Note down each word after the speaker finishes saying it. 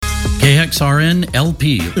KXRN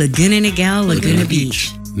LP, Laguna Niguel, Laguna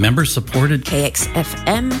Beach. Member supported.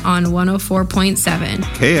 KXFM on 104.7.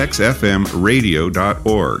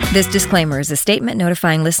 KXFMradio.org. This disclaimer is a statement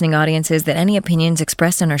notifying listening audiences that any opinions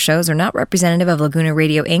expressed on our shows are not representative of Laguna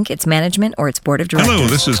Radio Inc., its management, or its board of directors. Hello,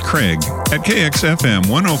 this is Craig at KXFM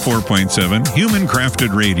 104.7 Human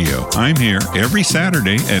Crafted Radio. I'm here every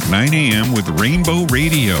Saturday at 9 a.m. with Rainbow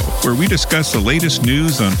Radio, where we discuss the latest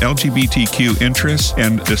news on LGBTQ interests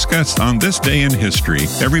and discuss on this day in history.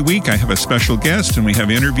 Every week I have a special guest and we have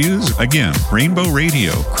interviews. Again, Rainbow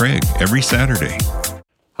Radio, Craig, every Saturday.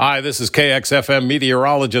 Hi, this is KXFM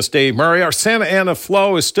meteorologist Dave Murray. Our Santa Ana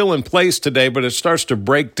flow is still in place today, but it starts to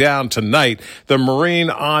break down tonight. The marine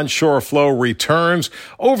onshore flow returns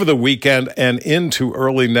over the weekend and into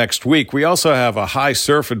early next week. We also have a high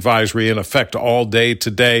surf advisory in effect all day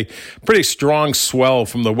today. Pretty strong swell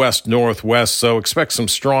from the west-northwest, so expect some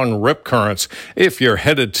strong rip currents if you're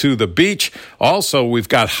headed to the beach. Also, we've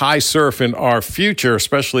got high surf in our future,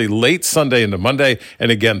 especially late Sunday into Monday and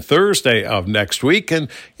again Thursday of next week. And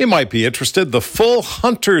you might be interested. The full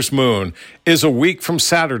Hunter's Moon is a week from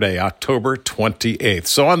Saturday, October 28th.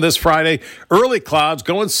 So on this Friday, early clouds,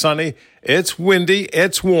 going sunny. It's windy.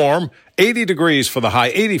 It's warm. 80 degrees for the high,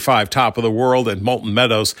 85 top of the world in Molten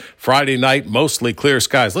Meadows. Friday night, mostly clear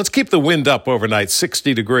skies. Let's keep the wind up overnight,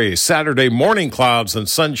 60 degrees. Saturday morning, clouds and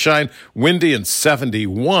sunshine, windy and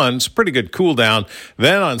 71. It's a pretty good cool down.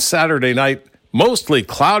 Then on Saturday night, mostly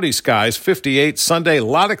cloudy skies, 58. Sunday, a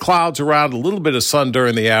lot of clouds around, a little bit of sun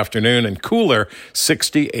during the afternoon, and cooler,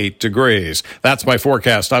 68 degrees. That's my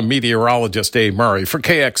forecast. I'm meteorologist Dave Murray for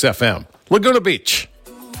KXFM, Laguna Beach.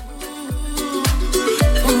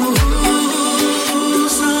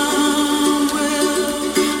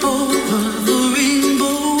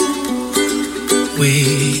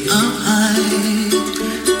 Way up high,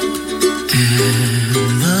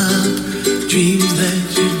 and the dreams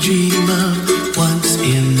that you dream of once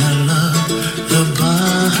in a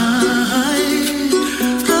lullaby.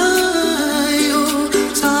 Oh,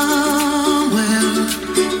 somewhere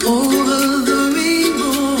over the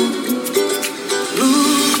rainbow,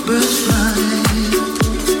 bluebirds fly,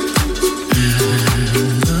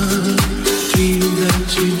 and the dreams that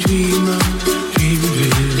you dream of, dreams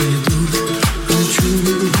really do come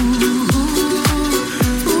true.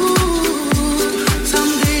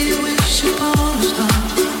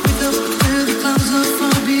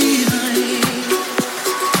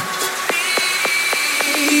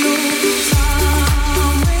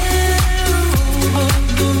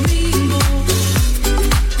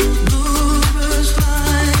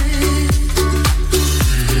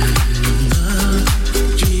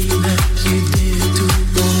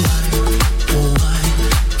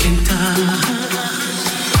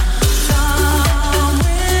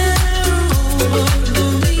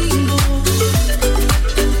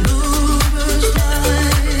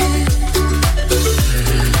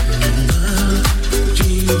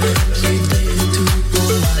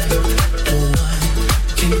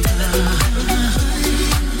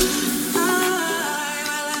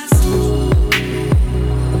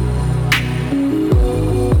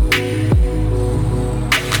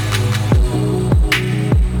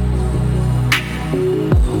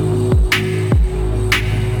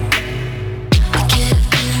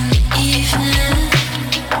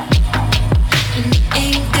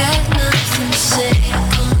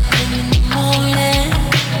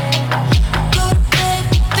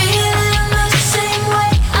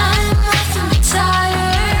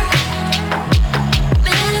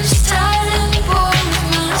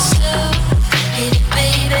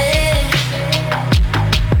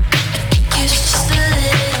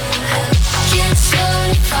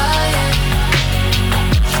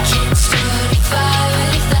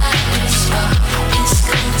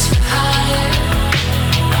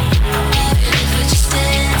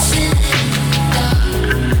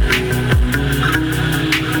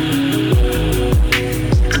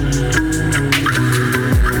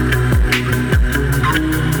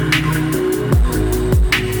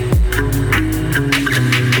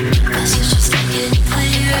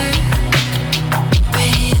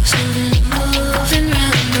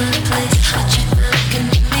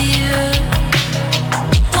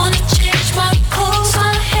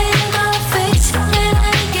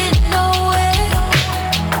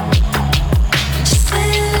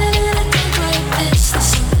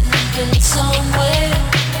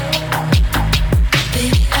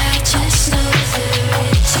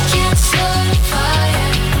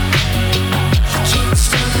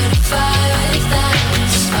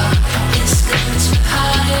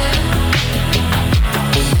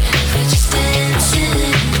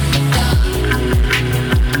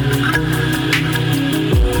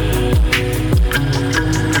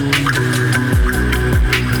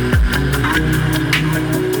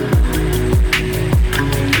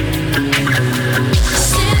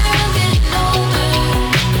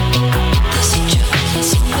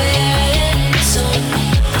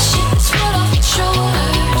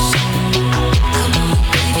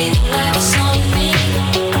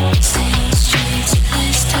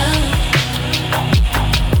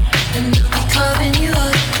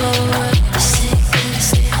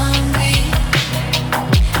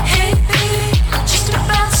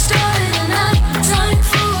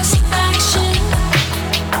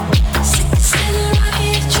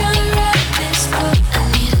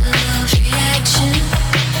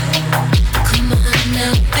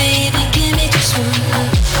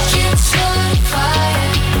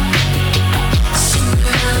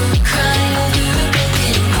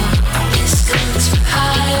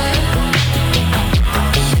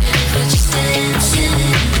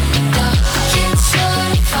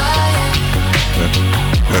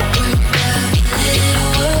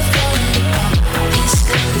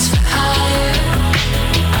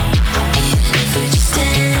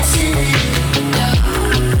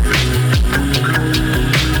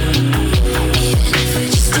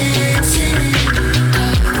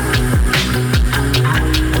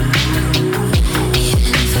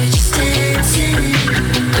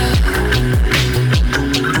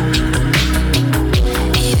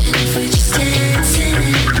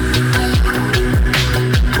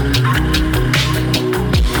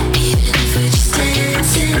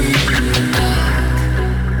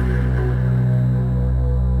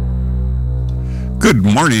 Good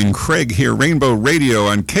morning, Craig here, Rainbow Radio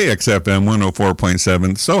on KXFM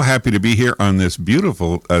 104.7. So happy to be here on this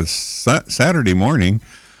beautiful Saturday morning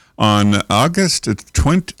on August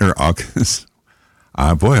 20, or August,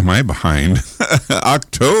 boy, am I behind,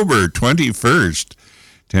 October 21st.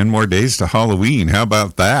 10 more days to Halloween. How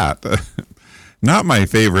about that? Not my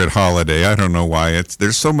favorite holiday. I don't know why.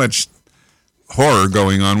 There's so much horror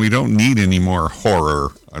going on. We don't need any more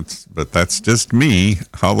horror. But that's just me,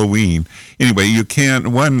 Halloween. Anyway, you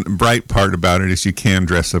can, one bright part about it is you can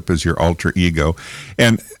dress up as your alter ego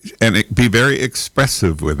and be very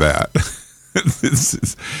expressive with that.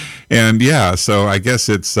 And yeah, so I guess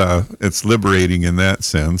it's liberating in that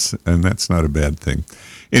sense, and that's not a bad thing.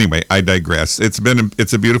 Anyway, I digress. It's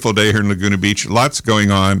a beautiful day here in Laguna Beach. Lots going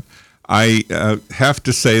on. I have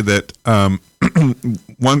to say that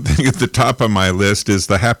one thing at the top of my list is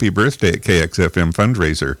the Happy Birthday at KXFM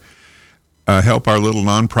fundraiser. Help our little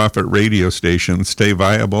nonprofit radio station stay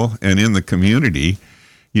viable and in the community.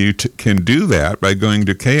 You can do that by going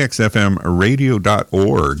to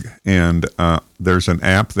kxfmradio.org, and there's an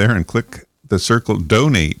app there, and click the circle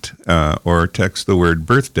donate or text the word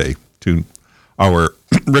birthday to our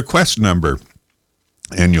request number,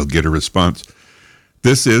 and you'll get a response.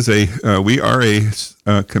 This is we are a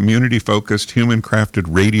community-focused, human-crafted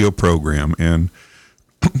radio program, and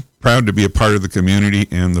proud to be a part of the community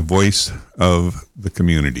and the voice of the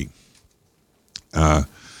community.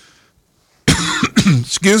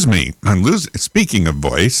 Excuse me, I'm losing. Speaking of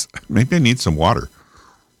voice, maybe I need some water.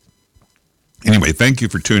 Anyway, thank you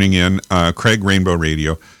for tuning in, Craig, Rainbow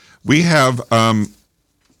Radio. We have a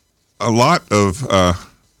lot of.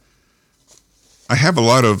 I have a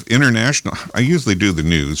lot of international. I usually do the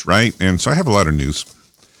news, right? And so I have a lot of news,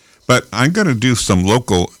 but I'm going to do some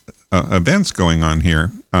local events going on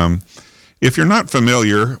here. If you're not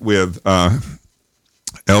familiar with OC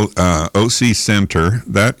Center,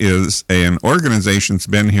 that is an organization that's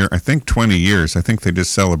been here, I think, 20 years. I think they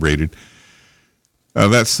just celebrated.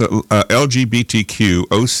 That's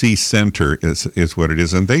LGBTQ OC Center is what it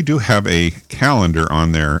is, and they do have a calendar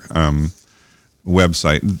on their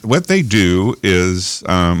website. What they do is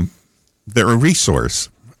they're a resource,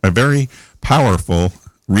 a very powerful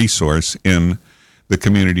resource in the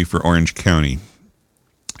community for Orange County,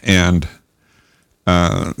 and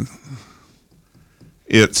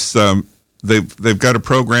it's they've got a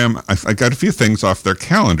program. I got a few things off their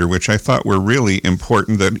calendar which I thought were really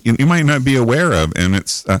important that you might not be aware of, and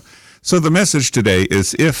it's so the message today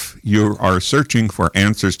is, if you are searching for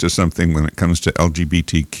answers to something when it comes to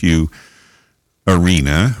LGBTQ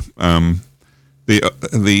arena,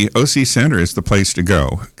 the OC Center is the place to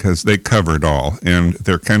go, because they cover it all, and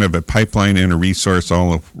they're kind of a pipeline and a resource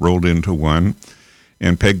all rolled into one.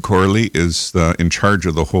 And Peg Cooley is in charge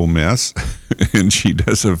of the whole mess, and she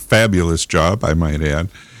does a fabulous job, I might add.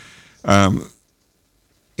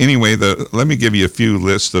 Anyway, let me give you a few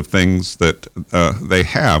lists of things that they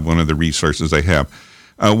have, one of the resources they have.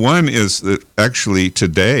 One is that actually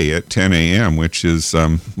today at 10 a.m., which is,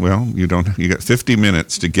 you got 50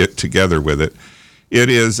 minutes to get together with it. It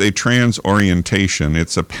is a trans orientation.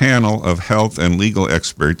 It's a panel of health and legal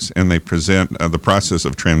experts, and they present the process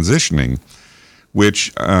of transitioning,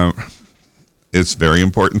 which is a very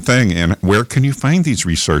important thing. And where can you find these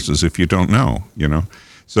resources if you don't know,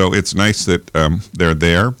 So it's nice that they're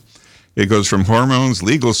there. It goes from hormones,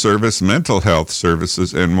 legal service, mental health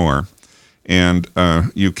services, and more. And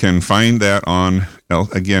you can find that on,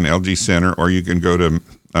 again, LG Center, or you can go to,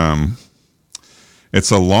 it's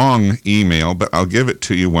a long email, but I'll give it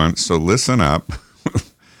to you once, so listen up.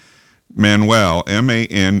 Manuel,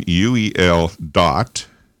 Manuel dot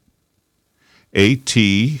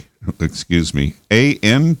ANTUNEZ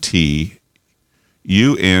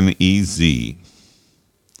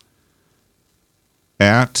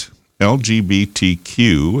at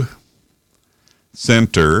LGBTQ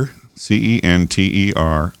Center,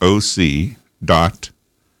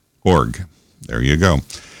 CENTEROC.org. There you go.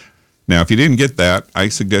 Now, if you didn't get that, I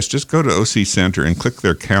suggest just go to OC Center and click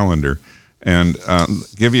their calendar, and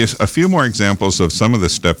give you a few more examples of some of the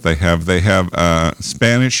stuff they have. They have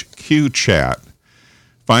Spanish Q Chat.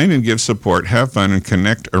 Find and give support, have fun, and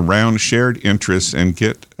connect around shared interests and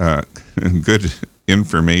get good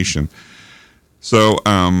information. So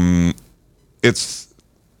it's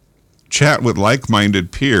chat with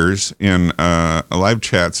like-minded peers in live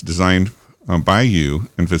chats designed by you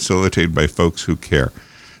and facilitated by folks who care.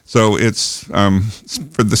 So it's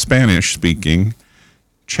for the Spanish-speaking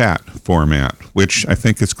chat format, which I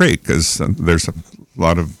think is great because there's a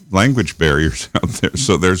lot of language barriers out there.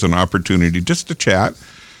 So there's an opportunity just to chat.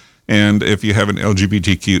 And if you have an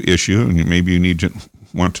LGBTQ issue and maybe you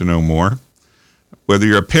want to know more, whether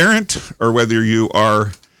you're a parent or whether you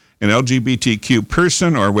are an LGBTQ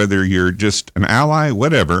person or whether you're just an ally,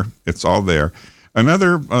 whatever, it's all there.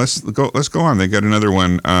 Another, let's go on. They got another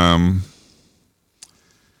one,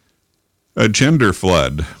 a gender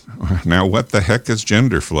flood. Now, what the heck is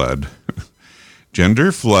gender flood?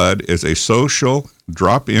 Gender flood is a social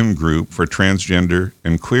drop-in group for transgender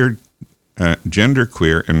and queer,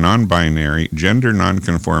 genderqueer and non-binary, gender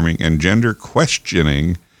non-conforming, and gender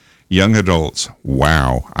questioning young adults.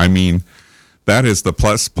 Wow. I mean, that is the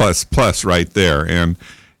plus right there. And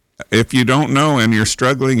if you don't know and you're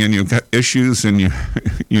struggling and you've got issues and you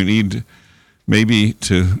need maybe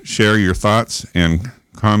to share your thoughts and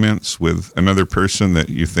comments with another person that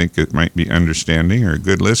you think it might be understanding or a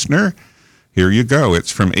good listener, here you go.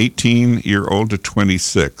 It's from 18-year-old to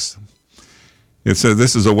 26. It says,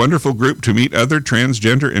 this is a wonderful group to meet other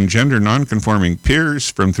transgender and gender nonconforming peers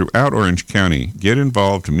from throughout Orange County. Get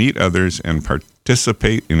involved, meet others, and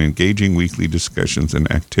participate in engaging weekly discussions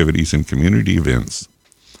and activities and community events.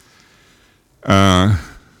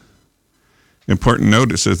 Important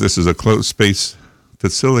note, it says this is a closed space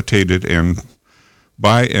facilitated and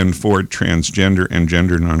by and for transgender and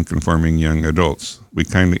gender nonconforming young adults. We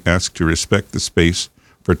kindly ask to respect the space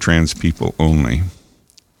for trans people only.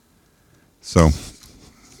 So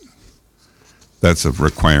that's a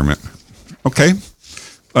requirement. Okay.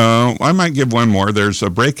 I might give one more. There's a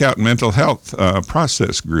breakout mental health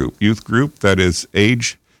process group, youth group that is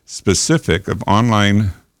age specific of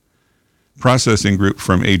online processing group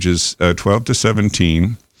from ages 12 to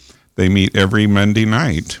 17. They meet every Monday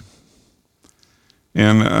night.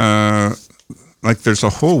 And there's a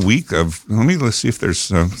whole week of, let's see if there's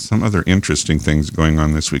some other interesting things going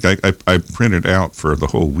on this week. I printed out for the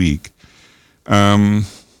whole week.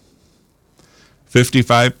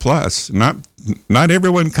 55 plus. Not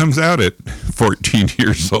everyone comes out at 14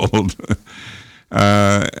 years old.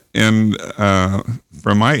 And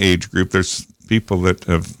from my age group, there's people that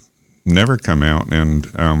have never come out and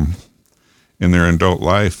in their adult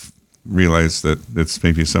life realize that it's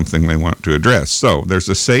maybe something they want to address. So there's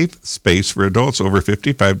a safe space for adults over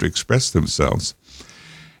 55 to express themselves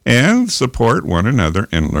and support one another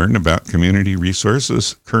and learn about community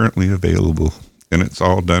resources currently available. And it's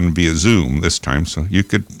all done via Zoom this time, so you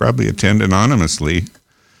could probably attend anonymously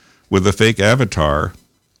with a fake avatar,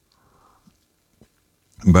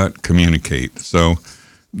 but communicate. So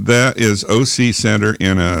that is OC Center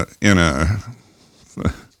in a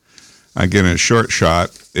short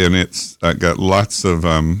shot, and it's got lots of,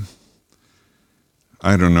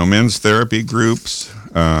 men's therapy groups,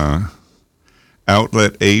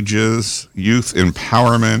 outlet ages, youth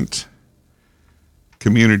empowerment,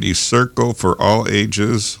 community circle for all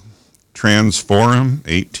ages, trans forum,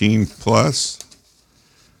 18 plus,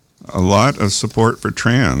 a lot of support for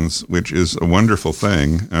trans, which is a wonderful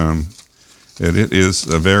thing. It is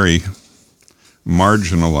a very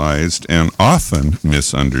marginalized and often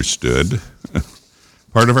misunderstood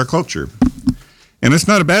part of our culture. And it's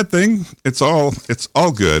not a bad thing. It's all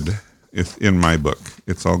good in my book.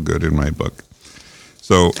 It's all good in my book.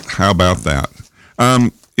 So how about that?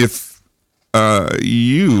 If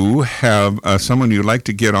you have someone you'd like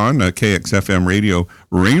to get on KXFM Radio,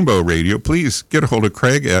 Rainbow Radio, please get a hold of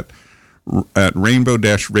Craig at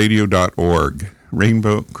rainbow-radio.org.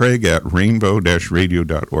 Craig at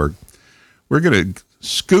rainbow-radio.org. We're going to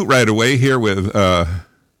scoot right away here with Troye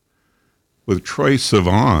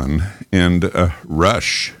Sivan and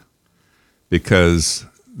Rush, because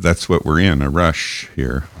that's what we're in, a rush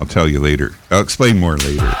here. I'll tell you later. I'll explain more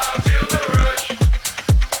later.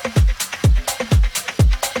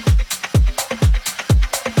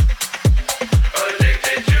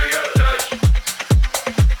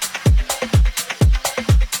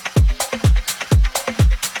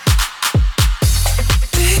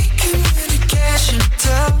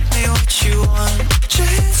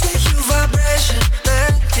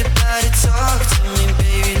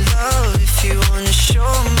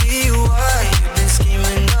 Show me why you've been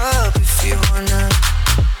scheming up. If you wanna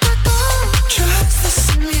try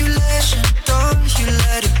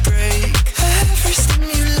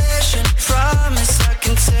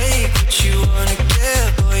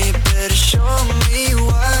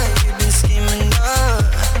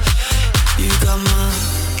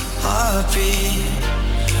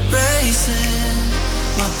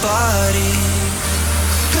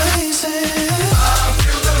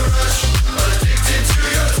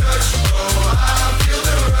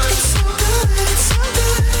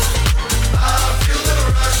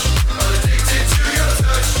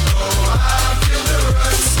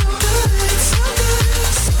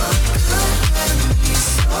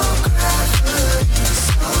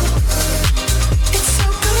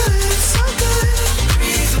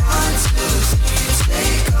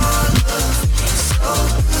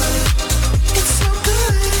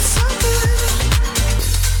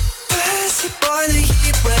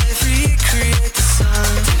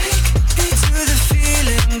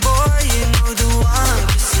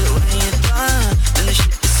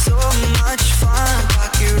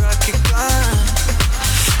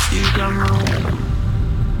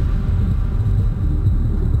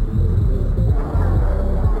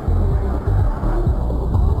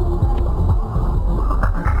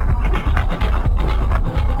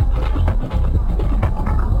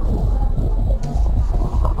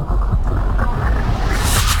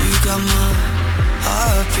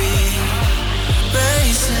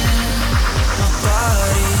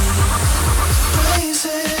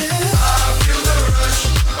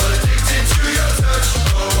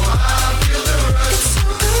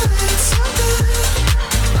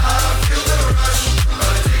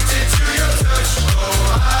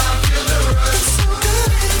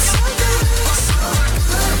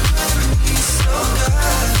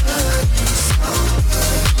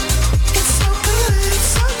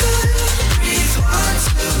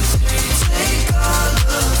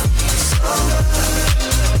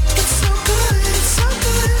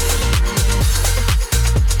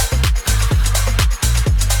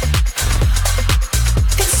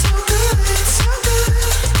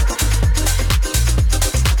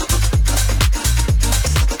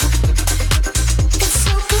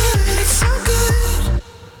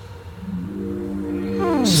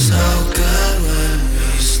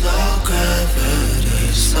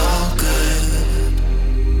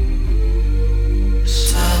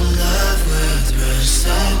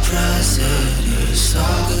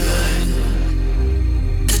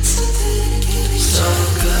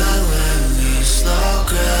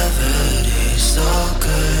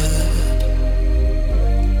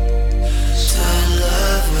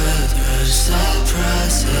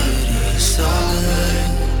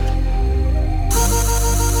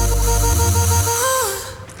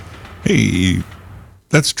Hey,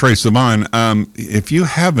 that's Troye Sivan. If you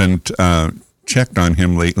haven't checked on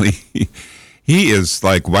him lately, he is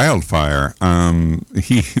like wildfire.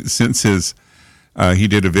 He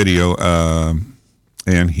did a video,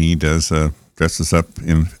 and he dresses up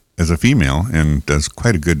as a female and does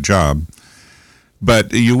quite a good job.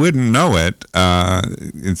 But you wouldn't know it.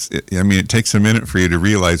 It takes a minute for you to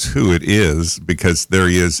realize who it is, because there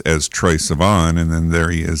he is as Troye Sivan, and then there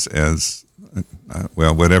he is as,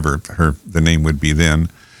 whatever the name would be then.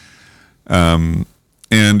 And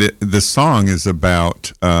the song is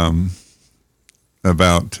about I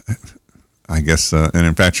guess, an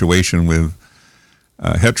infatuation with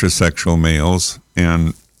heterosexual males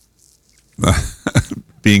and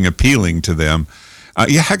being appealing to them. I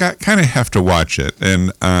kind of have to watch it,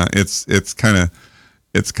 and it's kind of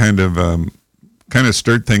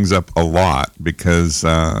stirred things up a lot, because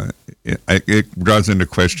it draws into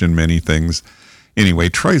question many things. Anyway,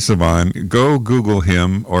 Troye Sivan, go Google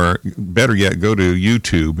him, or better yet, go to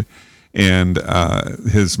YouTube, and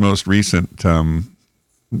his most recent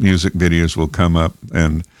music videos will come up.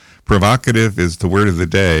 And provocative is the word of the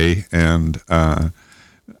day, and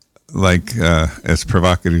as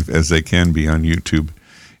provocative as they can be on YouTube.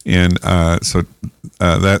 And so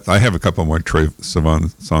that I have a couple more Troye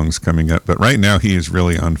Sivan songs coming up, but right now he is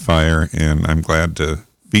really on fire, and I'm glad to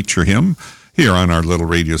feature him here on our little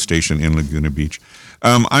radio station in Laguna Beach.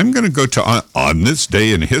 I'm going to go to On This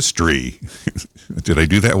Day in History. Did I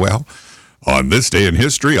do that well? On this day in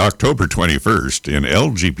history, October 21st, in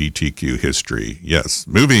LGBTQ history. Yes,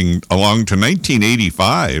 moving along to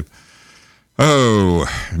 1985. Oh,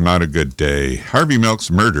 not a good day. Harvey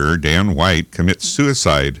Milk's murderer, Dan White, commits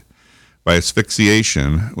suicide by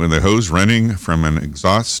asphyxiation with a hose running from the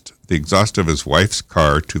exhaust of his wife's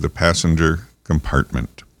car to the passenger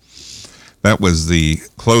compartment. That was the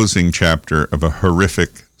closing chapter of a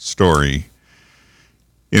horrific story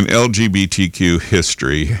in LGBTQ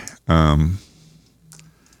history.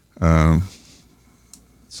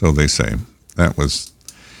 So they say. That was,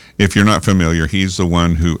 if you're not familiar, he's the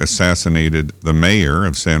one who assassinated the mayor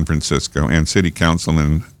of San Francisco and city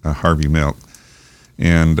councilman Harvey Milk,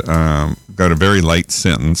 and got a very light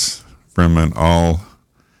sentence from an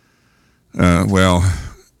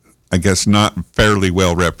I guess not fairly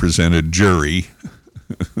well represented jury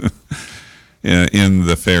in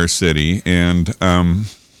the fair city. And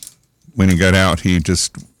when he got out,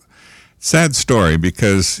 sad story,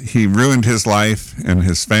 because he ruined his life and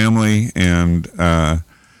his family, and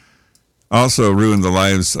also ruined the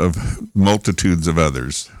lives of multitudes of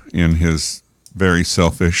others in his very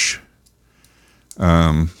selfish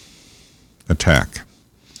attack.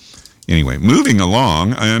 Anyway, moving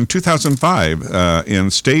along, in 2005, in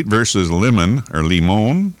State versus Limon,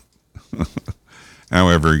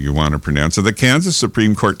 however you want to pronounce it, the Kansas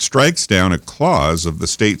Supreme Court strikes down a clause of the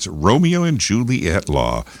state's Romeo and Juliet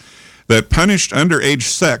law that punished underage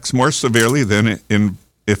sex more severely than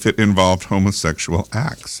if it involved homosexual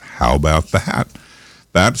acts. How about that?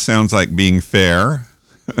 That sounds like being fair.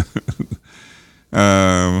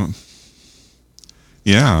 Yeah,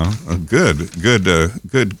 a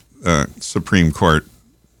good Supreme Court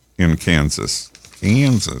in Kansas.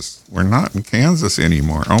 We're not in Kansas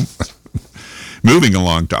anymore. Oh. Moving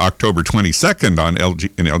along to October 22nd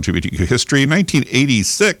in LGBTQ history,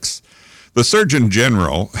 1986, the Surgeon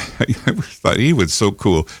General, I thought he was so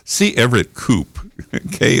cool, C. Everett Koop,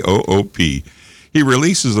 K-O-O-P. He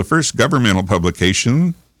releases the first governmental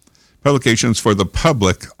publications for the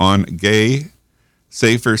public on gay,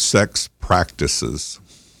 safer sex practices.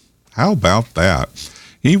 How about that?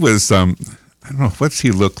 He was, I don't know, what's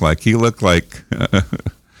he look like? He looked like,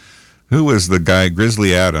 who was the guy?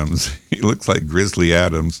 Grizzly Adams. He looked like Grizzly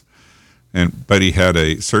Adams, but he had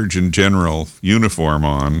a Surgeon General uniform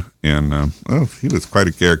on, and he was quite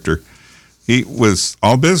a character. He was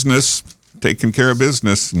all business, taking care of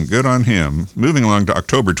business, and good on him. Moving along to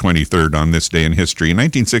October 23rd on this day in history, in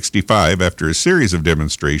 1965, after a series of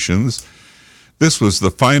demonstrations, this was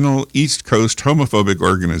the final East Coast homophobic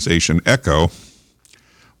organization, ECHO,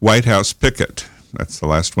 White House picket. That's the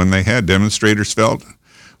last one they had. Demonstrators felt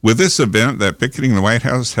with this event that picketing the White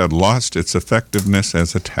House had lost its effectiveness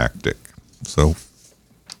as a tactic. So,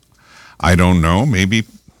 I don't know. Maybe,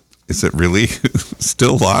 is it really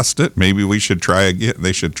still lost it? Maybe we should try again.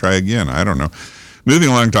 They should try again. I don't know. Moving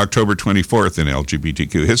along to October 24th in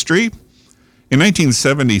LGBTQ history. In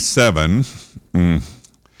 1977,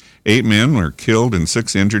 8 men were killed and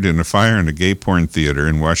 6 injured in a fire in a gay porn theater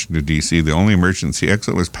in Washington, D.C. The only emergency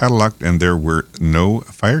exit was padlocked, and there were no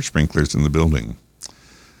fire sprinklers in the building.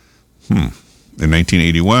 In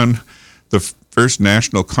 1981, First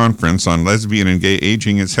National Conference on Lesbian and Gay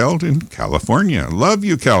Aging is held in California. Love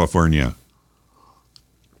you, California.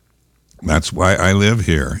 That's why I live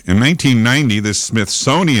here. In 1990, the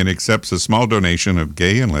Smithsonian accepts a small donation of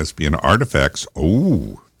gay and lesbian artifacts.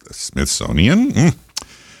 Oh, the Smithsonian?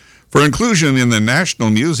 For inclusion in the National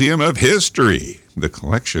Museum of History. The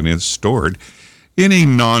collection is stored in a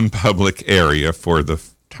non-public area for the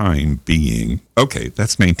time being. Okay,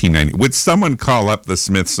 that's 1990. Would someone call up the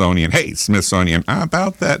Smithsonian? Hey, Smithsonian,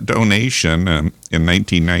 about that donation in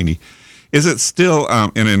 1990. Is it still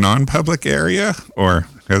in a non-public area, or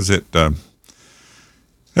has it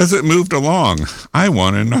moved along? I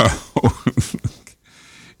want to know.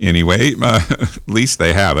 Anyway, at least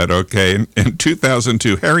they have it. Okay. In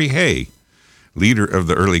 2002, Harry Hay, leader of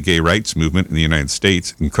the early gay rights movement in the United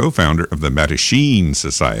States and co-founder of the Mattachine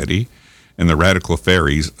Society and the Radical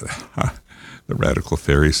Fairies,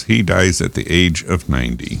 he dies at the age of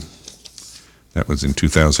 90. That was in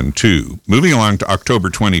 2002. Moving along to October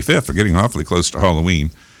 25th. We're getting awfully close to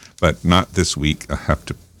Halloween, but not this week. I'll have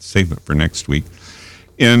to save it for next week.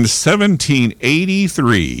 In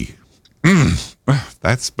 1783,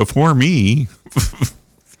 that's before me,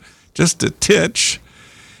 just a titch.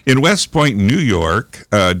 In West Point, New York,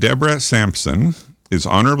 Deborah Sampson is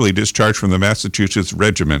honorably discharged from the Massachusetts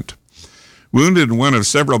Regiment. Wounded in one of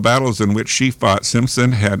several battles in which she fought,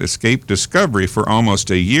 Simpson had escaped discovery for almost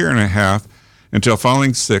a year and a half until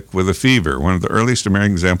falling sick with a fever, one of the earliest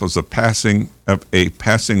American examples of a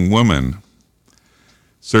passing woman.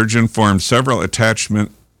 Surgeon formed several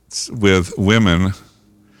attachments with women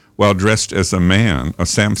while dressed as a man,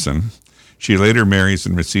 Sampson. She later marries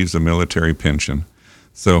and receives a military pension.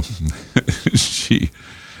 So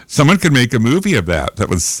someone could make a movie of that. That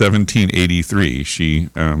was 1783.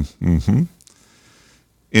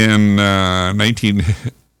 In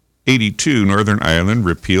 1982, Northern Ireland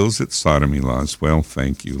repeals its sodomy laws. Well,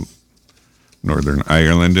 thank you, Northern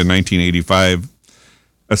Ireland. In 1985,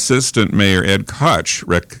 Assistant Mayor Ed Koch's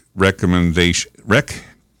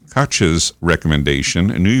recommendation,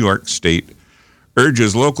 New York State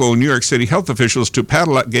urges local New York City health officials to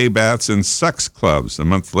paddle at gay baths and sex clubs. A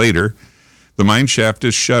month later, the mine shaft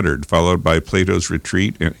is shuttered, followed by Plato's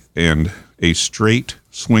Retreat and a straight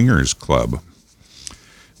swingers club.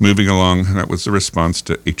 Moving along, that was the response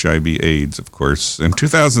to HIV/AIDS, of course. In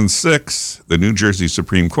 2006, the New Jersey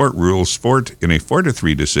Supreme Court rules in a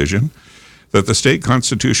 4-3 decision that the state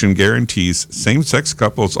constitution guarantees same-sex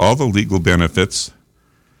couples all the legal benefits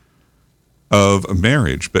of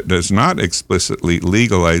marriage, but does not explicitly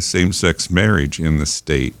legalize same-sex marriage in the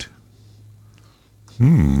state.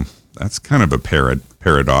 That's kind of a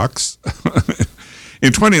paradox.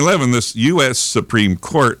 In 2011, this U.S. Supreme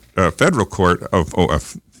Court, the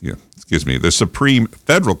Supreme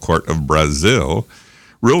Federal Court of Brazil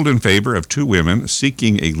ruled in favor of two women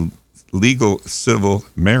seeking a legal civil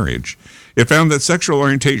marriage. It found that sexual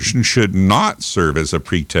orientation should not serve as a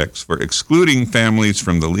pretext for excluding families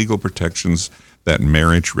from the legal protections that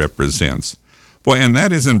marriage represents. Boy, and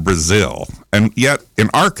that is in Brazil. And yet in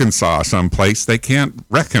Arkansas, someplace, they can't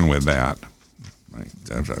reckon with that.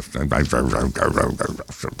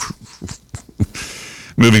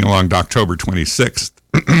 Moving along to October 26th,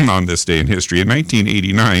 on this day in history, in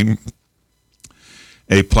 1989,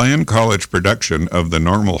 a planned college production of The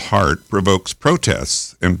Normal Heart provokes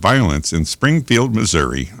protests and violence in Springfield,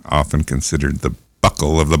 Missouri, often considered the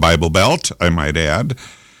buckle of the Bible Belt, I might add.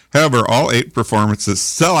 However, all 8 performances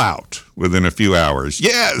sell out within a few hours.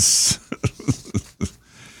 Yes!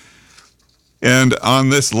 And on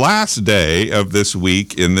this last day of this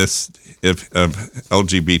week in this of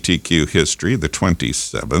LGBTQ history, the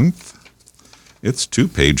 27th, it's 2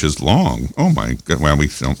 pages long. Oh my God! Well, we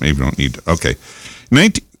don't need to. Okay,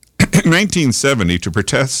 1970 to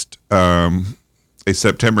protest a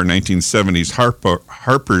September 1970s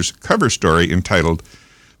Harper's cover story entitled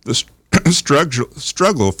 "The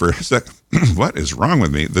Struggle for What is wrong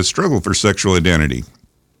with me? The Struggle for Sexual Identity,"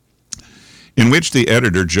 in which the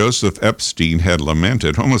editor Joseph Epstein had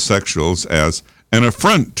lamented homosexuals as an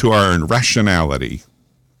affront to our rationality.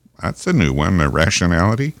 That's a new one,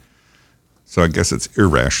 irrationality. So I guess it's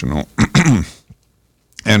irrational.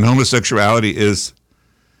 And homosexuality is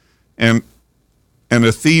an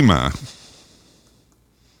anathema.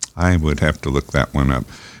 I would have to look that one up.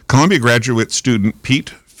 Columbia graduate student Pete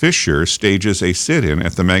Fisher stages a sit-in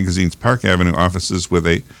at the magazine's Park Avenue offices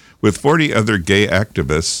with 40 other Gay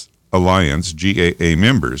Activists Alliance, GAA,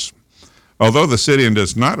 members. Although the sit-in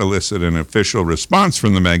does not elicit an official response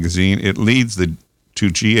from the magazine, it leads to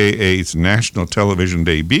GAA's national television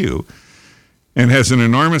debut and has an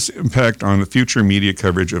enormous impact on the future media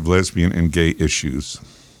coverage of lesbian and gay issues.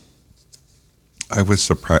 I would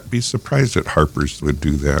be surprised that Harper's would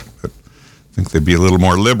do that, but I think they'd be a little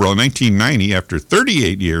more liberal. In 1990, after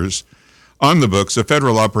 38 years on the books, a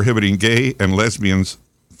federal law prohibiting gay and lesbian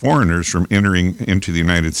foreigners from entering into the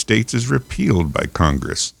United States is repealed by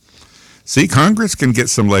Congress. See, Congress can get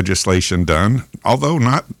some legislation done, although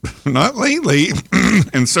not lately,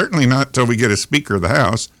 and certainly not till we get a Speaker of the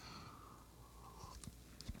House.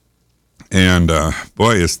 And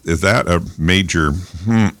boy, is that a major...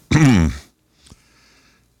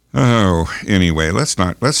 Oh, anyway, let's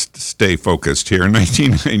stay focused here. In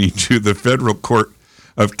 1992, the Federal Court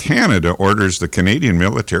of Canada orders the Canadian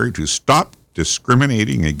military to stop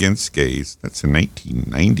discriminating against gays. That's in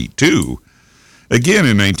 1992. Again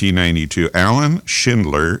in 1992, Alan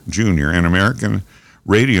Schindler Jr., an American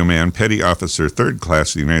radio man, petty officer, 3rd class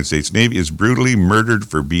of the United States Navy, is brutally murdered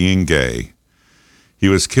for being gay. He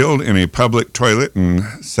was killed in a public toilet in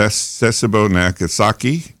Sasebo,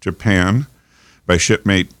 Nagasaki, Japan, by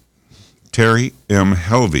shipmate Terry M.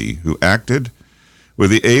 Helvey, who acted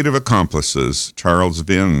with the aid of accomplices, Charles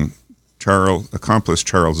Vinn.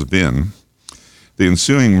 The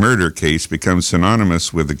ensuing murder case becomes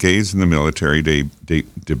synonymous with the gays in the military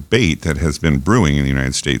debate that has been brewing in the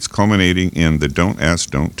United States, culminating in the Don't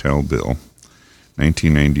Ask, Don't Tell bill,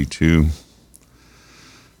 1992.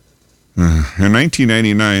 In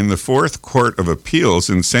 1999, the 4th Court of Appeals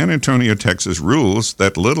in San Antonio, Texas, rules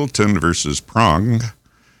that Littleton versus Prong,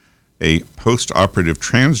 a post-operative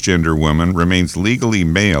transgender woman, remains legally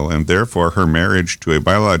male, and therefore her marriage to a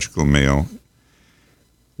biological male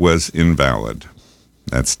was invalid.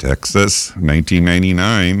 That's Texas,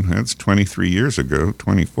 1999. That's 24 years ago.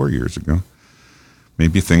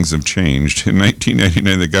 Maybe things have changed. In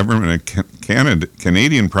 1999, the government of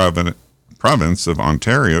Canadian province of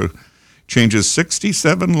Ontario changes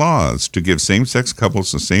 67 laws to give same-sex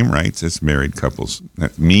couples the same rights as married couples.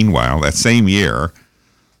 Meanwhile, that same year,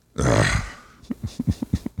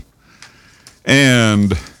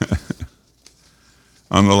 and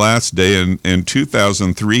on the last day in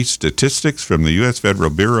 2003, statistics from the U.S. Federal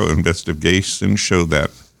Bureau of Investigation show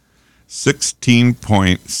that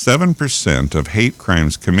 16.7% of hate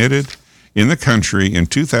crimes committed in the country in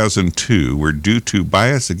 2002 were due to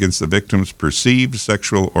bias against the victim's perceived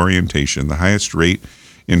sexual orientation, the highest rate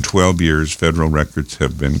in 12 years federal records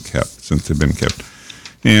have been kept.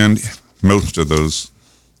 And most of those,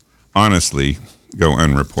 honestly, go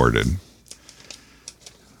unreported.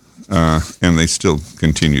 And they still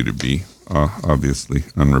continue to be, obviously,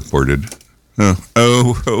 unreported.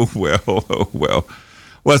 Oh, well.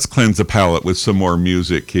 Let's cleanse the palate with some more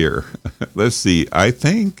music here. Let's see. I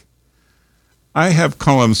think I have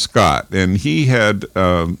Colin Scott, and he's had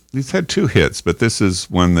 2 hits, but this is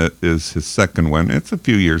one that is his second one. It's a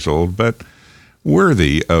few years old, but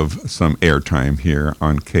worthy of some airtime here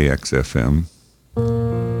on KXFM.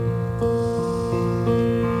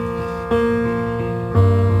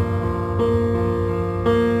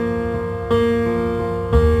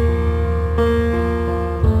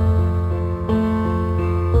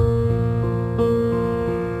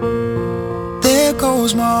 There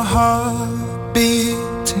goes my heart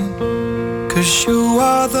beating, 'cause you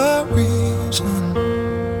are the reason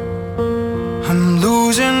I'm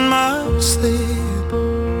losing my sleep.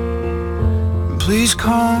 Please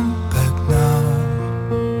come back now.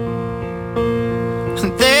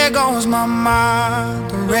 And there goes my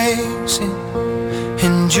mind racing,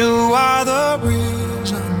 and you are the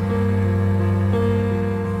reason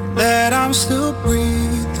that I'm still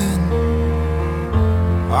breathing.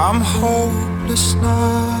 I'm hopeless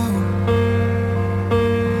now.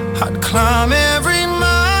 I'd climb every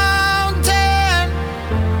mountain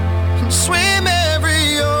and swim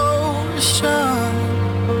every ocean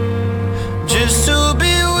just to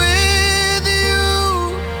be with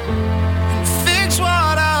you and fix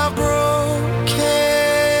what I've broken.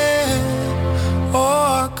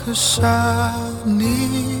 Oh, 'cause I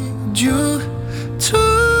need you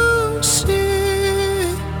to see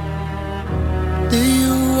that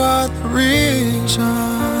you are the reason.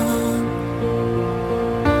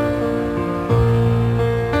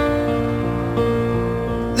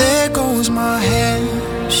 My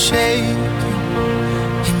hand shaking,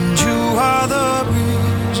 and you are the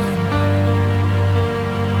reason.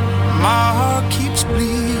 My heart keeps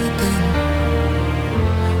bleeding,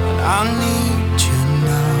 and I need you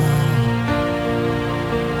now.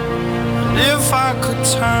 And if I could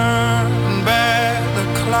turn back the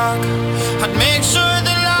clock, I'd make sure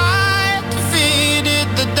the light defeated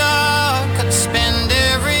the dark. I'd spend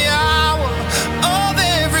every hour of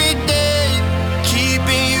every day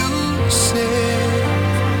keeping you safe,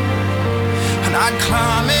 and I'd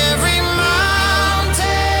climb every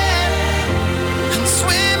mountain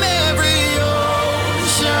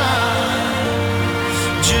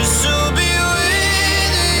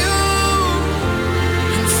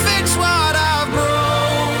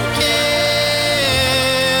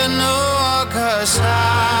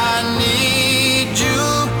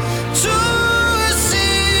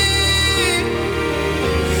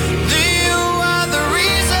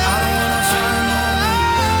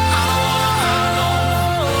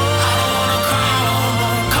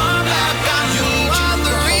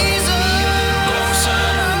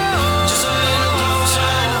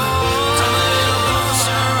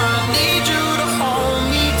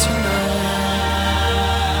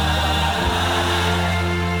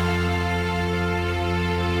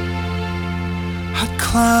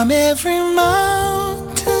climb every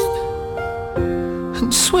mountain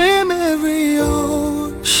and swim every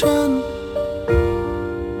ocean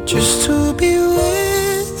just to be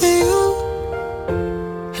with you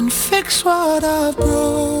and fix what I've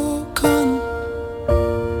broken.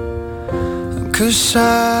 'Cause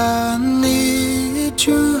I need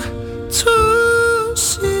you to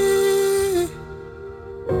see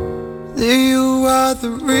that you are the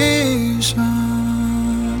reason.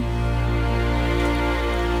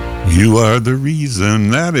 You Are the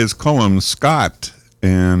Reason. That is Colum Scott,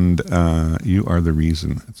 and You Are the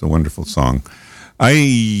Reason. It's a wonderful song.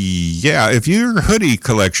 If your hoodie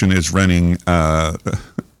collection is running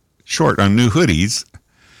short on new hoodies,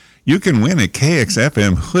 you can win a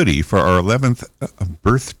KXFM hoodie for our 11th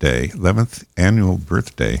birthday, 11th annual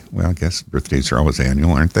birthday. Well, I guess birthdays are always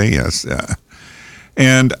annual, aren't they? Yes.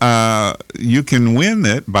 And you can win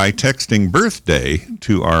it by texting birthday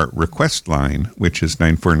to our request line, which is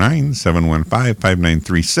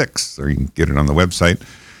 949-715-5936, or you can get it on the website.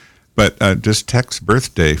 But just text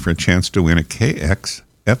birthday for a chance to win a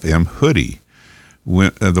KXFM hoodie.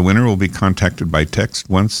 The winner will be contacted by text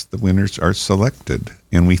once the winners are selected.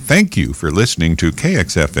 And we thank you for listening to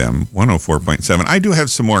KXFM 104.7. I do have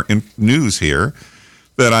some more news here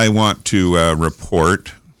that I want to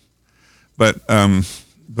report. But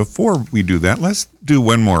before we do that, let's do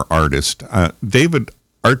one more artist. David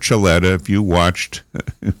Archuleta, if you watched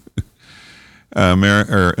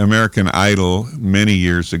American Idol many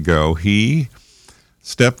years ago, he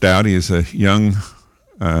stepped out. He is a young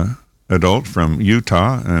adult from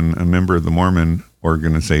Utah and a member of the Mormon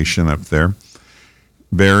organization up there.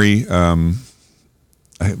 Very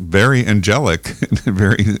angelic,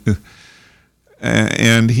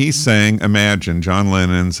 and he sang Imagine, John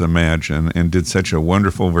Lennon's Imagine, and did such a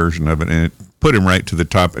wonderful version of it, and it put him right to the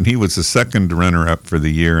top. And he was the second runner-up for the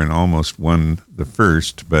year and almost won the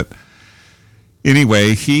first. But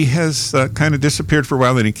anyway, he has kind of disappeared for a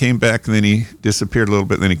while, then he came back, and then he disappeared a little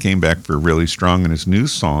bit, then he came back for really strong in his new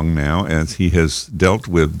song now, as he has dealt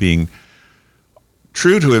with being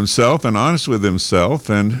true to himself and honest with himself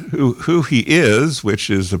and who he is, which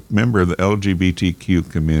is a member of the LGBTQ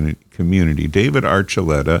community. David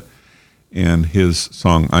Archuleta and his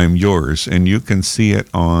song I'm Yours, and you can see it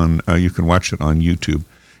on you can watch it on YouTube.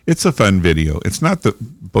 It's a fun video. It's not the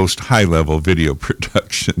most high-level video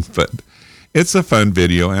production, but it's a fun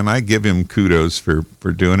video, and I give him kudos for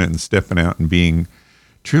doing it and stepping out and being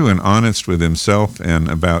true and honest with himself and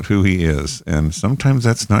about who he is. And sometimes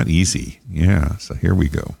that's not easy. Yeah, so here we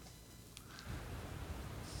go.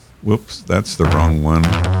 Whoops, that's the wrong one.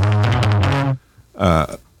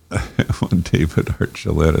 David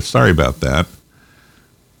Archuleta. Sorry about that.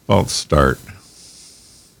 False start.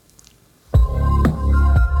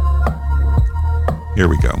 Here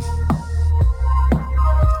we go.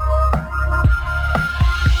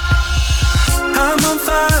 I'm on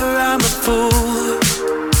fire, I'm a fool.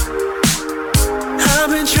 I've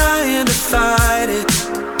been trying to fight it.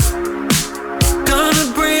 Gonna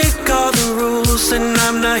break all the rules, and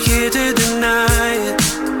I'm not here to deny it.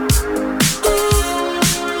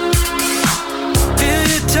 Feel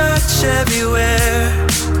your touch everywhere.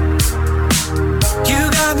 You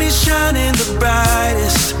got me shining the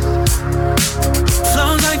brightest.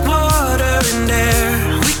 Flows like water and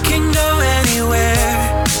air. We can go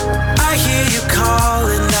anywhere. I hear you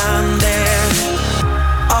calling, I'm there.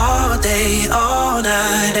 All day, all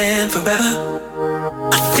night and forever.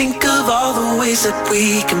 I think of all the ways that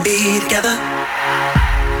we can be together.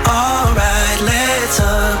 Alright, let's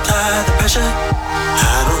apply the pressure.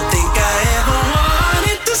 I don't think I ever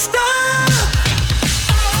wanted to stop.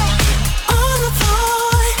 On the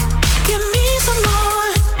floor, give me some more.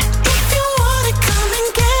 If you want it, come and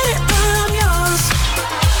get it, I'm yours.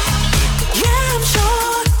 Yeah, I'm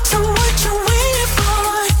sure, so what you waiting for?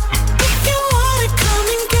 If you want it, come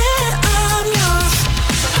and get it, I'm yours.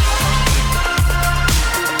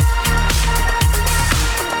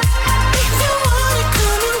 If you want it,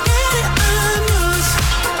 come and get it, I'm yours.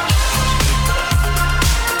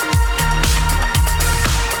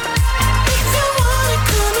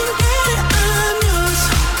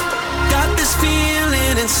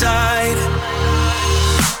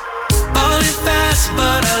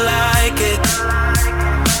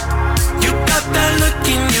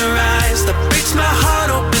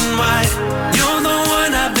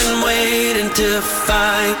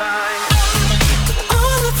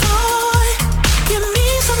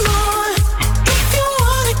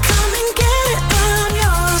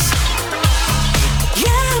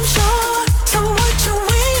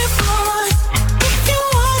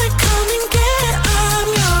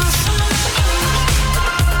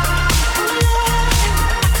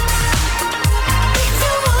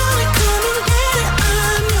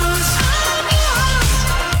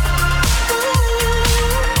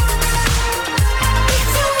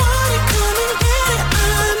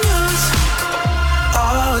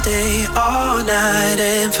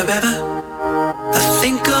 forever. I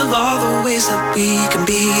think of all the ways that we can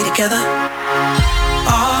be together.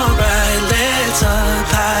 Alright, let's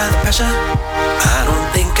apply the pressure. I don't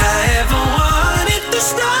think I ever wanted to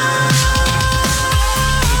stop.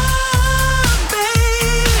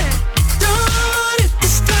 Baby, don't want it to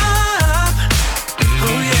stop.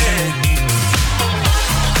 Oh yeah.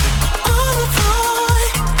 On the floor,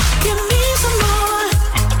 give me some more.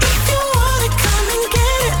 If you want it, come and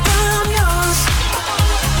get it, I'm yours.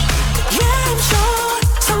 Yeah, I'm sure.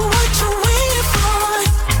 So what you waiting for?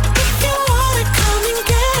 If you want it, come and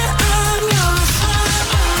get it, I'm yours.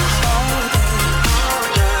 All day,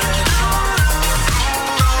 all night.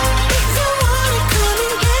 If you want it, come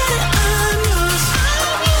and get it, I'm yours.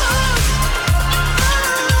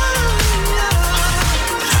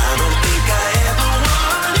 I don't think I ever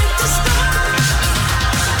wanted to stop.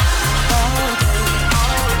 All day, all night.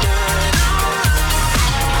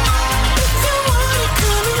 If you want it,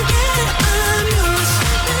 come and get it, I'm yours.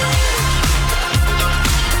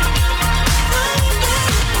 I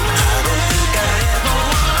don't think I ever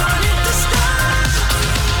wanted to stop.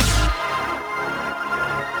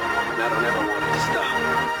 And I don't ever want it to stop.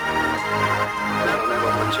 And I don't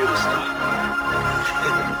ever want you to stop.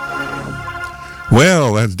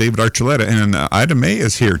 Well, that's David Archuleta, and Ida May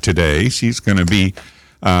is here today. She's going to be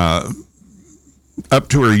up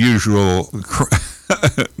to her usual,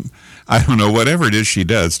 I don't know, whatever it is she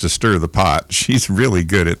does to stir the pot. She's really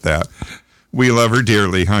good at that. We love her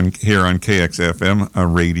dearly here on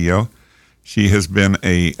KXFM radio. She has been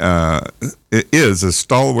is a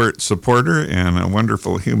stalwart supporter and a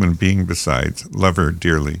wonderful human being besides. Love her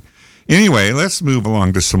dearly. Anyway, let's move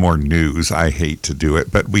along to some more news. I hate to do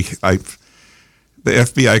it, but the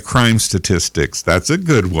FBI crime statistics, that's a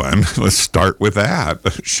good one. Let's start with that.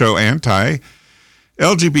 Show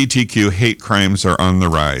anti-LGBTQ hate crimes are on the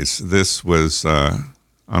rise. This was on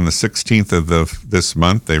the 16th of this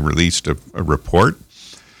month. They released a report.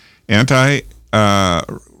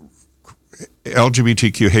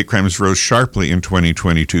 LGBTQ hate crimes rose sharply in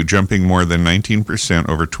 2022, jumping more than 19%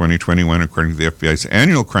 over 2021, according to the FBI's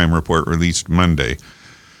annual crime report released Monday.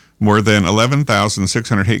 More than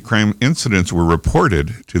 11,600 hate crime incidents were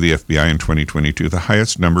reported to the FBI in 2022, the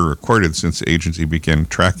highest number recorded since the agency began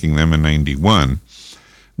tracking them in 1991.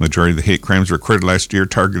 Majority of the hate crimes recorded last year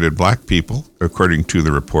targeted black people, according to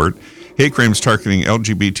the report. Hate crimes targeting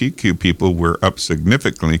LGBTQ people were up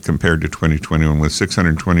significantly compared to 2021, with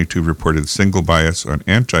 622 reported single bias on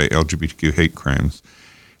anti-LGBTQ hate crimes.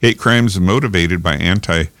 Hate crimes motivated by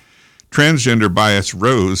anti-transgender bias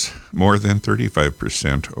rose more than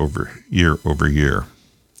 35% over year.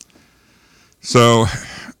 So,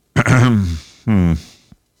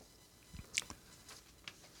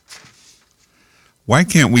 why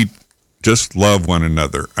can't we just love one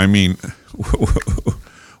another? I mean,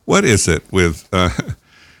 what is it with I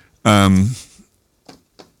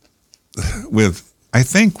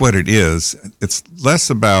think what it is, it's less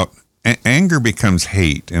about anger becomes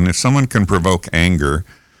hate, and if someone can provoke anger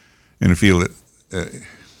and feel it,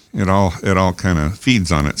 it all kind of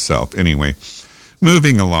feeds on itself. Anyway,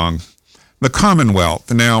 moving along, the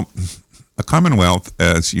Commonwealth. Now, the Commonwealth,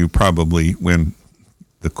 as you probably, when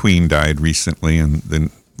the Queen died recently and the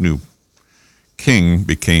new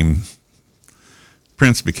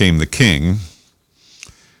Prince became the king,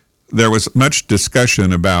 there was much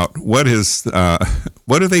discussion about what do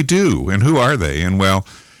they do and who are they? And well,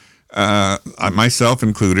 myself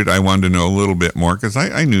included, I wanted to know a little bit more because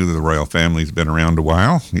I knew the royal family's been around a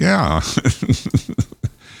while. Yeah.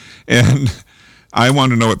 And I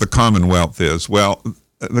want to know what the Commonwealth is. Well,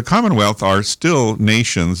 the Commonwealth are still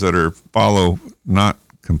nations that follow not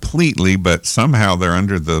completely, but somehow they're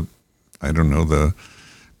under the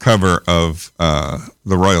cover of the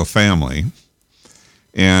royal family.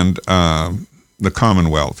 And the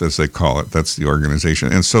Commonwealth, as they call it, that's the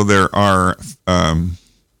organization. And so there are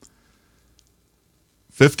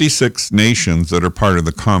 56 nations that are part of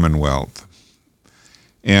the Commonwealth.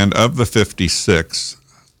 And of the 56,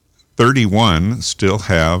 31 still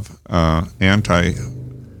have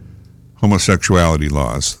anti-homosexuality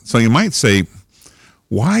laws. So you might say,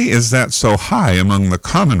 why is that so high among the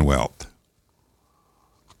Commonwealth?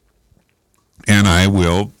 And I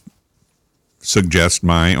will suggest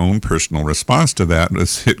my own personal response to that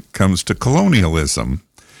as it comes to colonialism.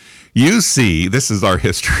 You see, this is our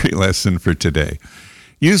history lesson for today.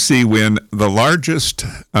 You see, when the largest,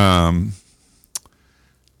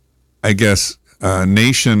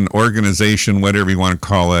 nation, organization, whatever you want to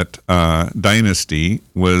call it, dynasty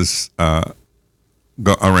was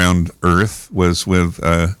around Earth was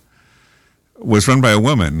run by a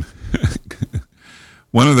woman,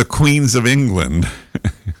 one of the queens of England.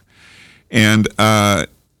 And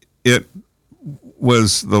it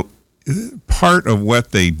was the part of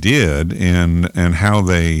what they did and how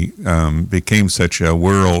they became such a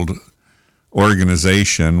world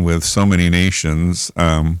organization with so many nations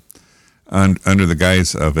under the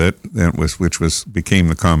guise of it, which became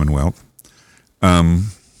the Commonwealth,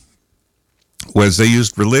 was they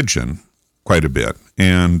used religion quite a bit,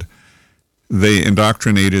 and they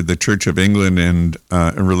indoctrinated the Church of England and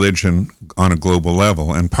religion on a global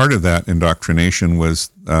level. And part of that indoctrination was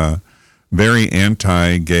very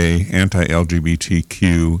anti-gay,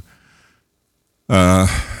 anti-LGBTQ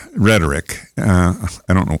rhetoric. I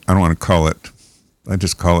don't know. I don't want to call it. I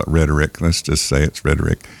just call it rhetoric. Let's just say it's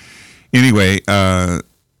rhetoric. Anyway,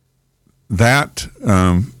 that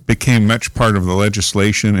became much part of the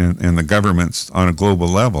legislation and the governments on a global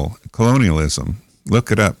level. Colonialism.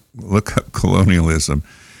 Look it up. Look up colonialism.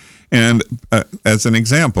 And as an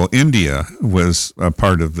example, India was a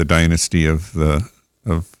part of the dynasty of the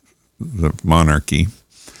monarchy,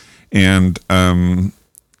 and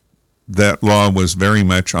that law was very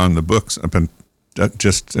much on the books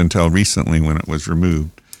just until recently when it was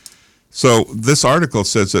removed. So this article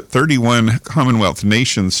says that 31 Commonwealth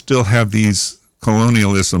nations still have these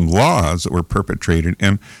colonialism laws that were perpetrated.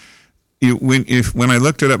 And when I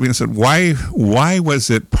looked it up, I said, why was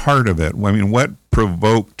it part of it? I mean, what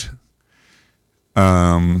provoked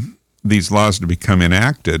these laws to become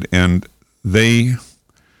enacted? And the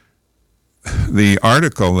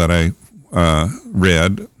article that I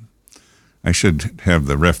read, I should have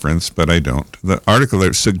the reference, but I don't. The article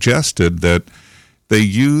that suggested that they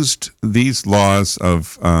used these laws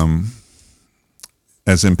of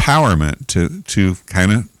as empowerment to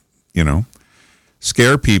kind of,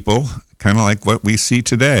 scare people, kind of like what we see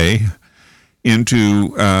today,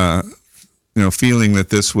 into feeling that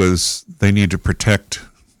they need to protect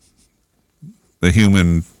the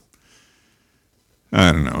human,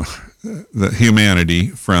 the humanity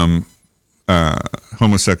from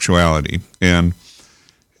homosexuality, and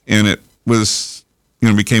it was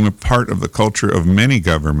became a part of the culture of many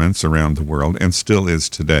governments around the world, and still is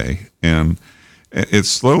today. And it's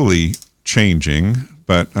slowly changing,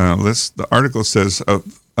 but the article says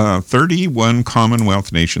 31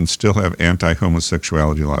 Commonwealth nations still have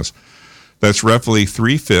anti-homosexuality laws. That's roughly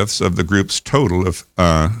 3/5 of the group's total of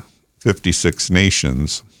 56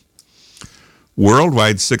 nations.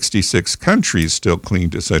 Worldwide, 66 countries still cling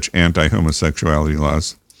to such anti-homosexuality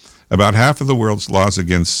laws. About half of the world's laws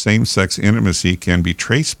against same-sex intimacy can be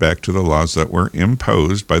traced back to the laws that were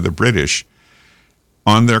imposed by the British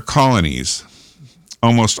on their colonies.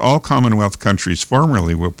 Almost all Commonwealth countries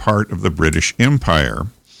formerly were part of the British Empire.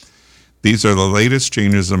 These are the latest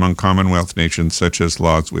changes among Commonwealth nations, such as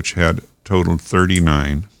laws which had totaled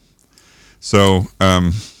 39. So,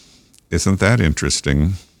 isn't that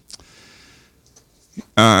interesting?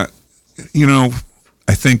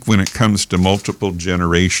 I think when it comes to multiple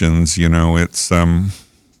generations, it's a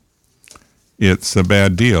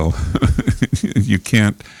bad deal. You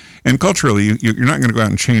can't, and culturally, you're not going to go out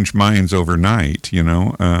and change minds overnight,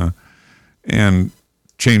 and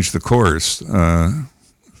change the course.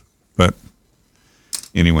 But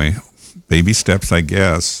anyway, baby steps, I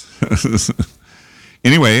guess.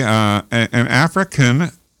 Anyway, an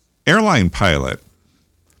African airline pilot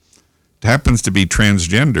happens to be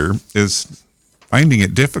transgender is finding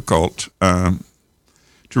it difficult to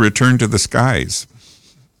return to the skies.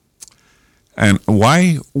 And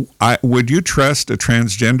why would you trust a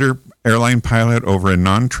transgender airline pilot over a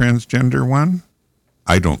non-transgender one?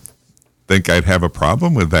 I don't think I'd have a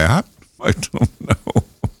problem with that. I don't know.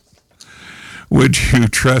 Would you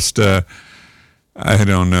trust I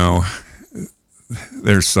don't know.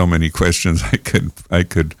 There's so many questions I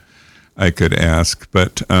could ask,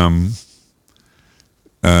 but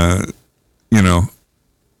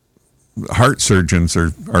heart surgeons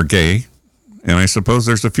are gay, and I suppose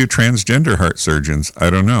there's a few transgender heart surgeons. I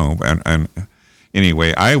don't know. And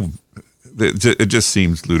anyway, it just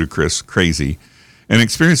seems ludicrous, crazy. An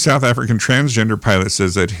experienced South African transgender pilot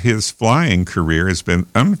says that his flying career has been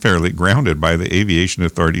unfairly grounded by the aviation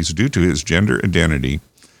authorities due to his gender identity.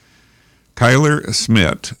 Kyler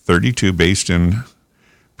Smith, 32, based in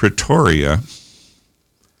Pretoria,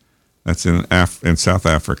 that's in South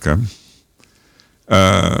Africa,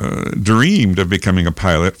 dreamed of becoming a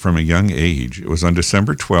pilot from a young age. It was on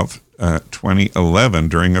December 12th, 2011,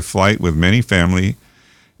 during a flight with many family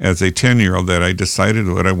as a 10-year-old that I decided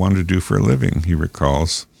what I wanted to do for a living, he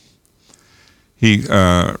recalls. He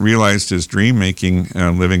realized his dream, making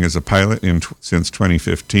living as a pilot since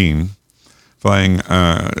 2015, flying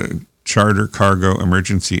charter, cargo,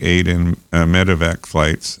 emergency aid, and medevac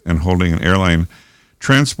flights, and holding an airline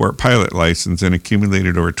transport pilot license and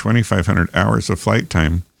accumulated over 2,500 hours of flight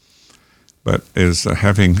time, but is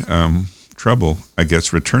having trouble, I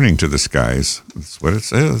guess, returning to the skies. That's what it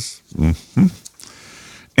says. Mm-hmm.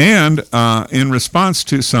 And in response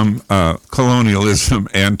to some colonialism,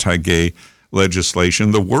 anti-gay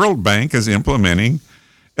legislation, the World Bank is implementing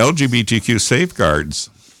LGBTQ safeguards.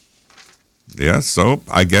 Yeah, so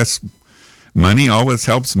I guess money always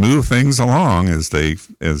helps move things along, as they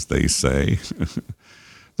say.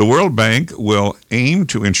 The World Bank will aim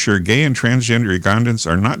to ensure gay and transgender Ugandans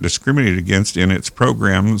are not discriminated against in its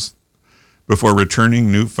programs before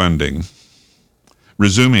resuming new funding.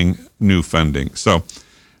 So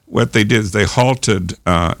what they did is they halted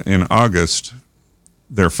in August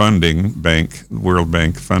their funding, World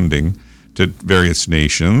Bank funding, to various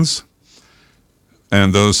nations.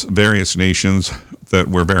 And those various nations that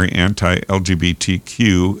were very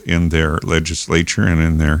anti-LGBTQ in their legislature and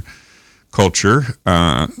in their culture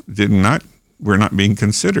were not being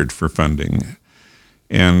considered for funding.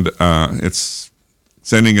 And it's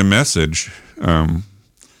sending a message. It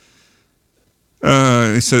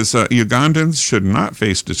says Ugandans should not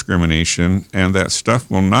face discrimination, and that staff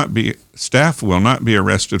will not be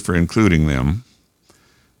arrested for including them.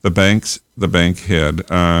 The bank head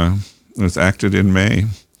was acted in May.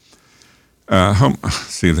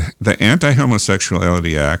 The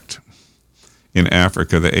Anti-Homosexuality Act in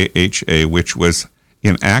Africa, the AHA, which was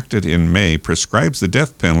enacted in May, prescribes the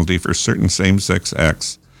death penalty for certain same-sex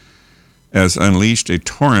acts, has unleashed a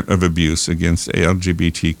torrent of abuse against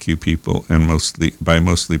LGBTQ people and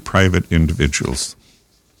mostly private individuals.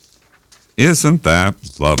 Isn't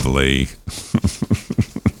that lovely?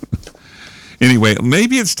 Anyway,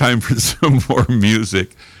 maybe it's time for some more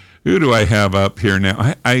music. Who do I have up here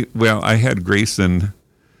now? I had Grayson.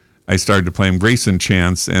 I started to play him, Grayson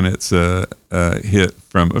Chance, and it's a hit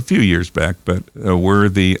from a few years back, but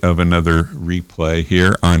worthy of another replay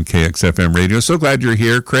here on KXFM Radio. So glad you're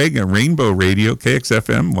here, Craig, at Rainbow Radio,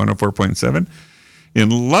 KXFM 104.7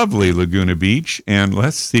 in lovely Laguna Beach. And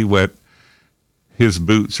let's see what his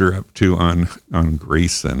boots are up to on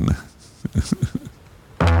Grayson.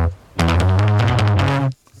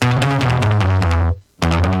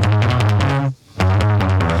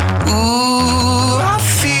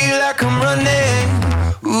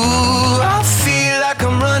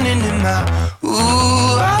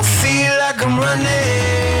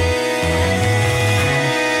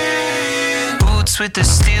 With the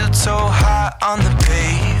steel toe hot on the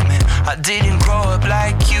pavement. I didn't grow up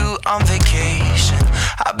like you on vacation.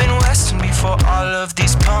 I've been western before all of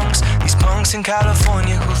these punks in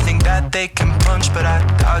California who think that they can punch, but I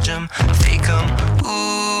dodge them, fake them,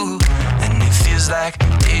 ooh, and it feels like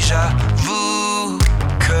deja vu.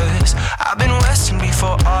 Cause I've been western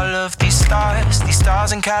before all of these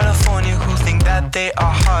stars in California who think that they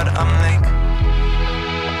are hard. I'm like,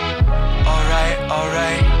 alright.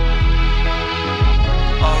 Alright.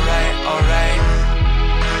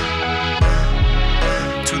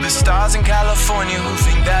 To the stars in California who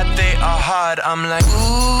think that they are hard, I'm like,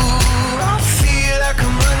 ooh, I feel like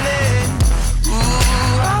I'm running.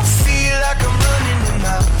 Ooh, I feel like I'm running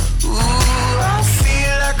now. Ooh, I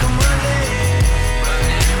feel like I'm running.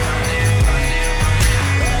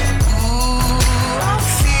 Ooh, I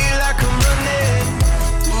feel like I'm running.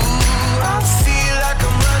 Ooh, I feel like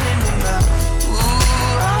I'm running now.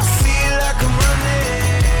 Ooh, I feel like I'm running.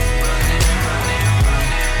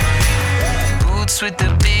 With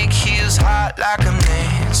the big heels, hot like I'm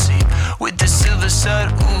Nancy. With the silver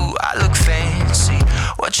stud, ooh, I look fancy.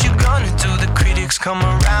 What you gonna do? The critics come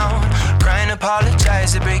around, crying,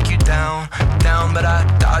 apologize, they break you down, but I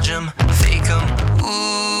dodge them, fake them,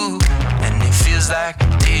 ooh, and it feels like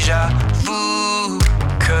deja vu.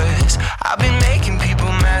 Cause I've been making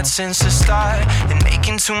people mad since the start, and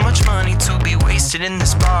making too much money to be wasted in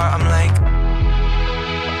this bar. I'm like,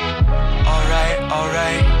 alright.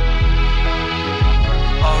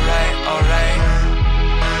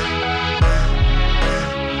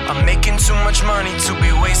 I'm making too much money to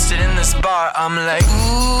be wasted in this bar. I'm like,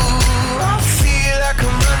 ooh, I feel like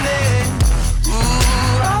I'm running.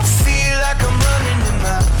 Ooh, I feel like I'm running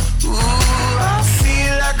now. Ooh, I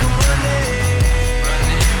feel like I'm running.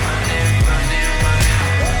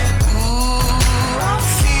 Ooh, I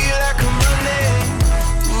feel like I'm running.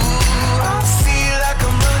 Ooh, I feel like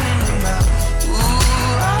I'm running now.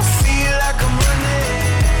 Ooh, I feel like I'm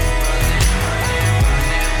running.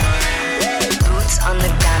 Boots on the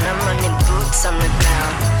ground, I'm running boots on the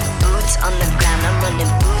ground. Boots on the ground, I'm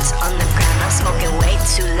running boots on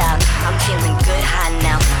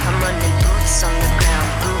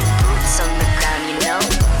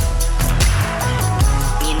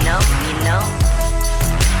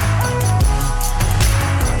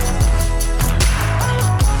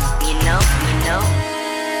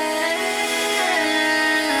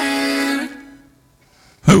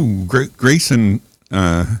Grayson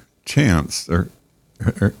Chance, I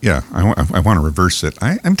want to reverse it.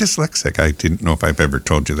 I'm dyslexic. I didn't know if I've ever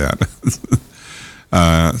told you that.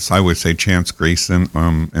 So I would say Chance Grayson,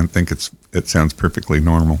 and think it sounds perfectly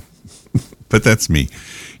normal. But that's me.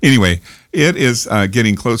 Anyway, it is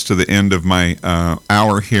getting close to the end of my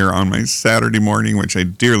hour here on my Saturday morning, which I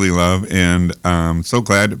dearly love, and I'm so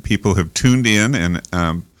glad that people have tuned in and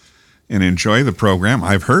enjoy the program.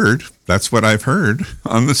 That's what I've heard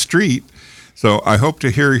on the street. So I hope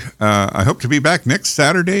to be back next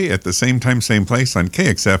Saturday at the same time, same place on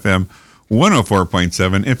KXFM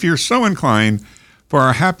 104.7. If you're so inclined, for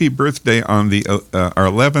our happy birthday on our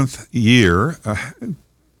 11th year,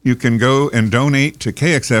 you can go and donate to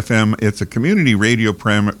KXFM. It's a community radio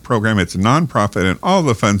program. It's a nonprofit, and all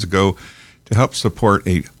the funds go to help support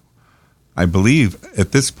I believe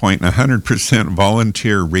at this point, 100%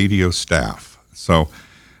 volunteer radio staff. So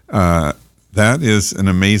that is an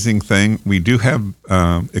amazing thing. We do have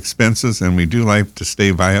expenses, and we do like to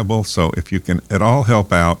stay viable. So if you can at all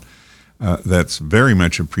help out, that's very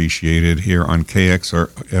much appreciated here on KX or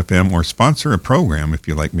FM, or sponsor a program if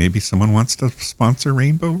you like. Maybe someone wants to sponsor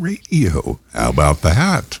Rainbow Radio. How about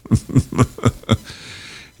that?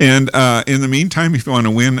 And in the meantime, if you want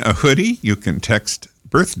to win a hoodie, you can text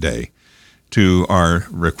birthday to our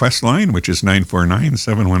request line, which is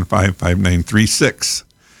 949-715-5936.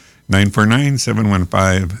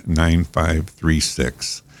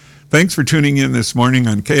 949-715-9536. Thanks for tuning in this morning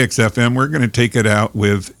on KXFM. We're going to take it out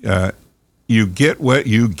with You Get What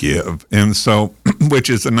You Give. And so, which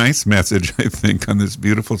is a nice message, I think, on this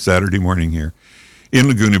beautiful Saturday morning here in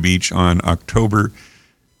Laguna Beach on October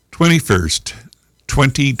 21st,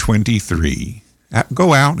 2023.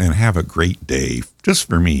 Go out and have a great day, just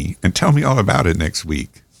for me, and tell me all about it next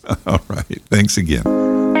week. All right. Thanks again.